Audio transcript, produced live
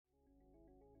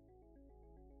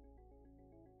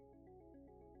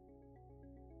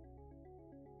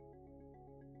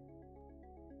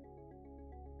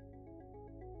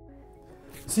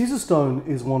Caesarstone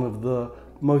is one of the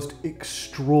most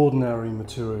extraordinary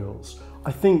materials.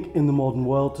 I think in the modern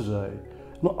world today,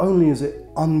 not only is it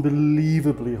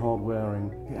unbelievably hard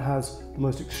wearing, it has the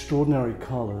most extraordinary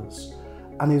colours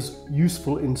and is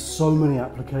useful in so many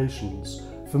applications.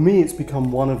 For me, it's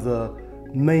become one of the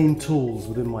main tools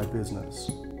within my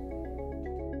business.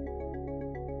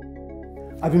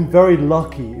 I've been very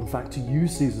lucky, in fact, to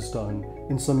use Caesarstone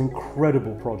in some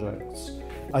incredible projects.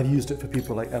 I've used it for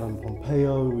people like Ellen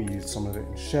Pompeo, we used some of it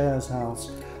in Cher's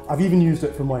house. I've even used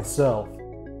it for myself.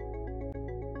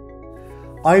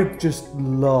 I just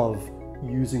love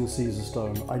using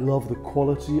Caesarstone. I love the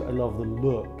quality, I love the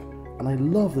look, and I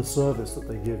love the service that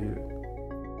they give you.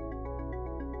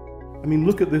 I mean,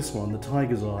 look at this one, the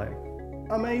tiger's eye.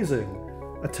 Amazing.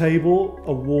 A table,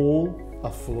 a wall,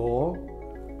 a floor.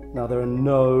 Now there are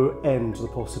no end to the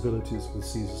possibilities with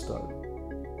Caesarstone.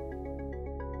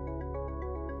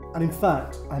 And in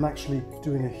fact, I'm actually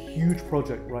doing a huge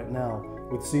project right now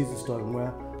with Caesarstone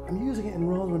where I'm using it in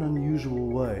rather an unusual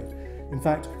way. In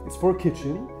fact, it's for a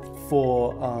kitchen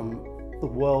for the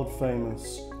world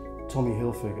famous Tommy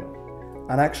Hilfiger.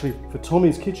 And actually for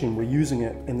Tommy's kitchen, we're using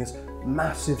it in this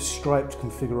massive striped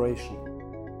configuration.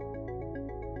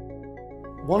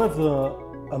 One of the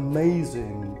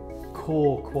amazing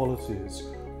core qualities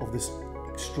of this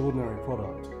extraordinary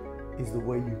product is the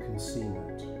way you can seam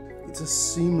it. It's a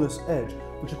seamless edge,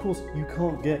 which of course you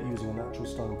can't get using a natural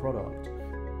stone product.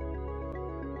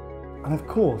 And of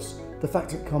course, the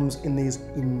fact it comes in these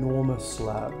enormous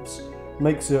slabs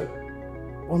makes it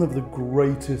one of the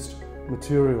greatest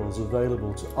materials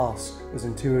available to us as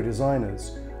interior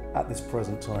designers at this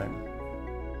present time.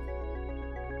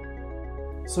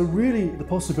 So really, the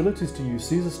possibilities to use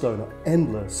Caesarstone are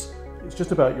endless. It's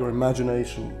just about your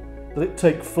imagination. Let it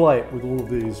take flight with all of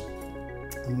these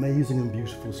amazing and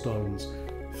beautiful stones.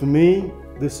 For me,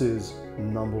 this is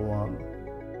number one.